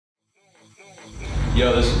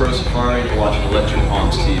Yo, this is Bro Safari. You're watching Electric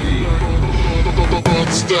Palms TV.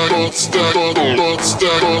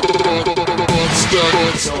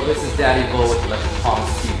 So this is Datty Vo with Electric Palms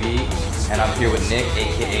TV, and I'm here with Nick,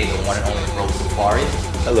 aka the one and only Bro Safari.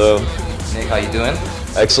 Hello. Nick, how you doing?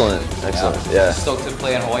 Excellent, excellent. Yeah. Stoked to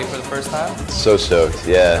play in Hawaii for the first time? So stoked.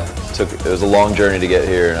 Yeah. It was a long journey to get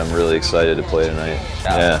here, and I'm really excited to play tonight.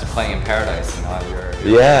 Yeah. Playing in paradise, you know.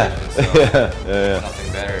 Yeah. So yeah.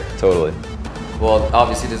 Nothing better. Totally. Well,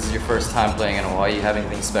 obviously this is your first time playing in Hawaii. You have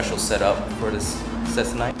anything special set up for this set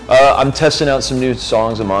tonight? I'm testing out some new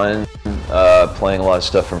songs of mine, playing a lot of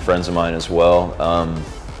stuff from friends of mine as well.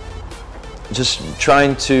 Just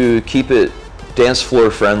trying to keep it dance floor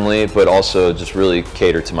friendly, but also just really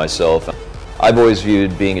cater to myself. I've always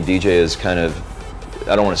viewed being a DJ as kind of,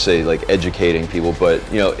 I don't want to say like educating people, but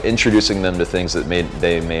you know, introducing them to things that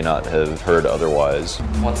they may not have heard otherwise.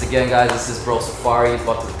 Once again, guys, this is Bro Safari. He's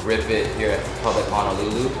about to rip it here at Republik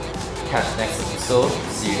Honolulu. Catch the next episode.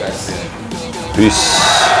 See you guys soon. Peace.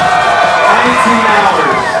 19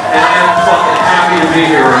 hours, and I'm fucking happy to be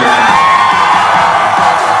here right now.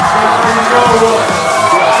 So,